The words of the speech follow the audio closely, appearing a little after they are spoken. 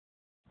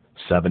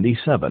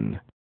77.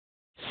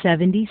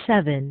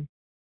 77.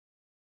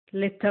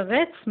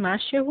 לתרץ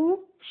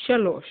משהו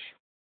 3.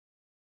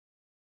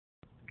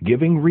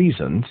 Giving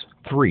reasons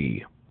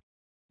 3.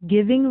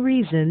 Giving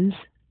reasons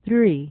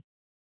 3.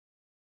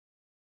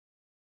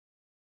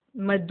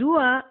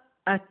 מדוע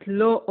את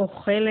לא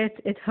אוכלת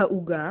את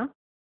העוגה?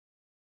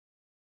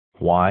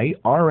 Why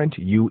aren't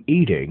you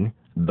eating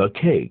the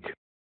cake?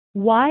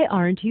 Why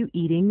aren't you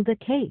eating the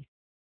cake?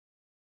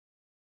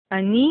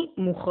 אני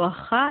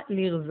מוכרחה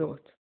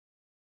לרזות.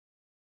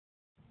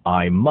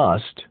 I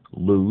must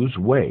lose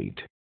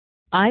weight.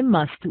 I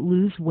must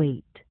lose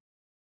weight.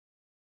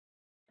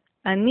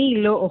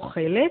 אני לא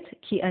אוכלת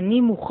כי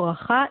אני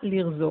מוכרחה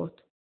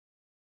לרזות.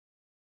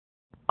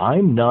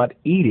 I'm not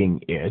eating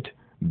it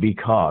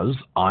because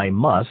I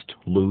must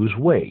lose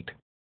weight.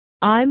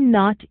 I'm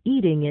not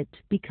eating it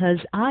because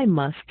I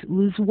must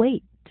lose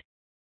weight.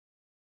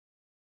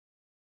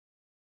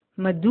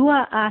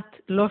 מדוע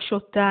את לא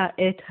שותה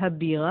את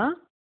הבירה?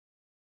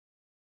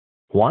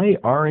 Why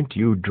aren't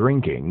you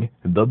drinking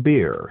the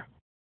beer?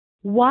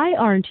 Why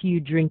aren't you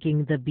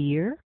drinking the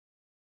beer?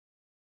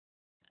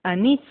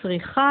 אני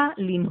צריכה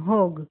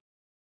לנהוג.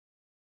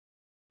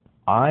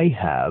 I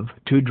have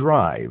to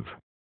drive.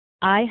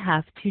 I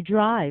have to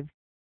drive.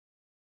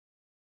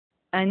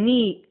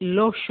 אני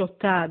לא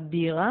שותה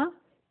בירה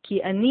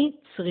כי אני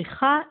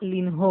צריכה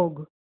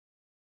לנהוג.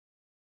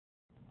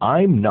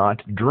 I'm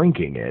not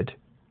drinking it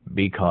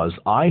because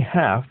I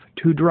have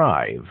to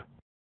drive.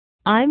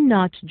 I'm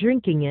not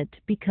drinking it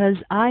because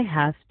I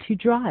have to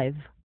drive.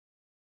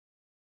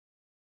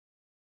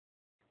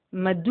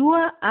 מדוע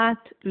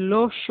את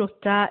לא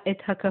שותה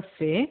את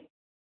הקפה?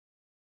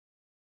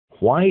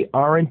 Why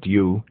aren't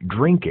you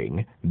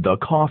drinking the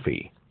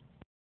coffee?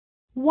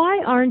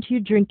 Why aren't you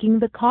drinking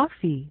the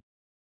coffee?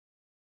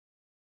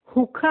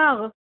 הוא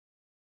קר.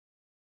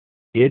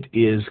 It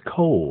is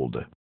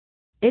cold.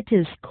 It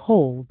is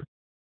cold.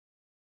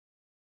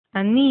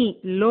 אני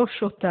לא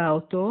שותה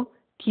אותו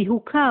כי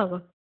הוא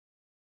קר.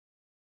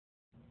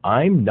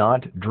 I'm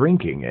not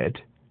drinking it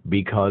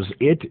because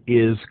it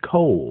is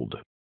cold.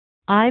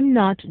 I'm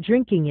not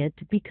drinking it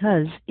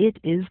because it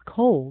is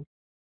cold.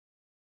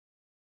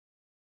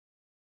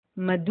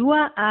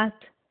 מדוע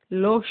את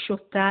לא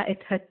שותה את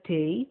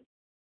התה?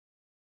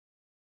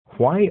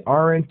 Why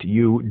aren't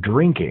you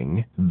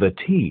drinking the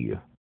tea?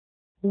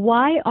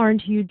 Why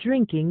aren't you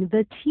drinking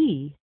the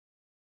tea?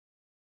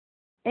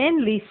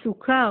 אין לי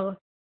סוכר.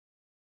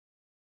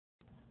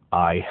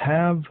 I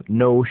have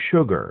no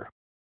sugar.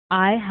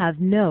 I have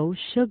no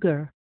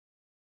sugar.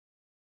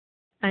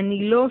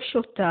 אני לא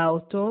שותה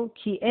אותו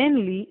כי אין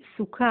לי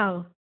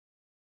סוכר.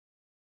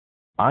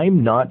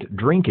 I'm not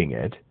drinking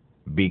it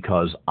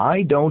because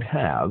I don't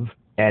have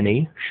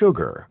any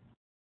sugar.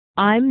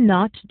 I'm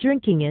not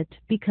drinking it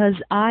because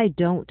I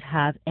don't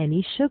have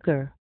any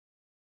sugar.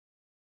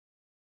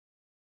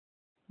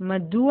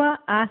 מדוע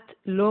את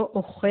לא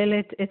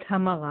אוכלת את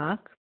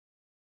המרק?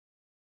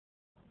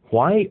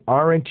 Why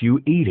aren't you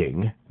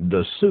eating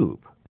the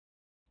soup?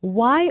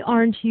 Why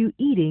aren't you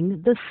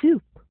eating the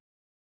soup?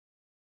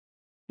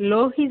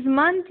 לא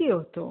הזמנתי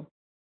אותו.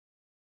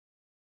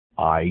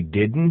 I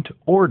didn't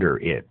order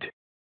it.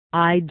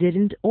 I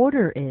didn't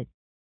order it.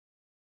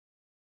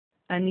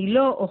 אני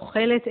לא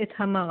אוכלת את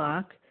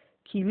המרק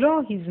כי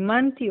לא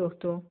הזמנתי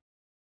אותו.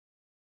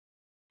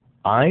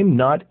 I'm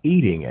not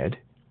eating it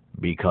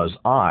because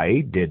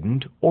I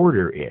didn't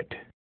order it.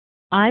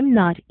 I'm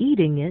not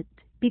eating it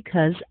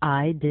because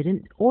I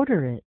didn't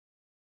order it.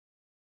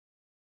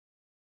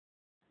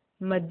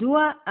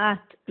 מדוע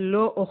את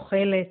לא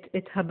אוכלת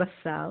את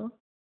הבשר?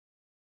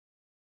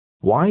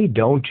 Why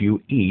don't you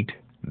eat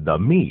the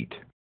meat?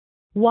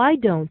 Why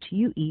don't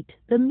you eat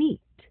the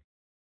meat?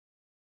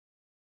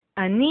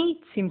 אני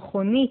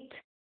צמחונית.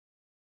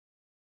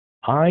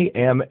 I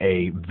am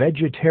a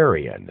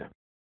vegetarian.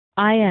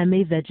 I am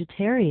a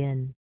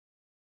vegetarian.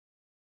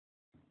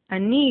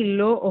 אני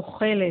לא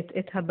אוכלת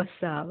את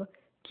הבשר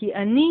כי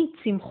אני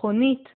צמחונית.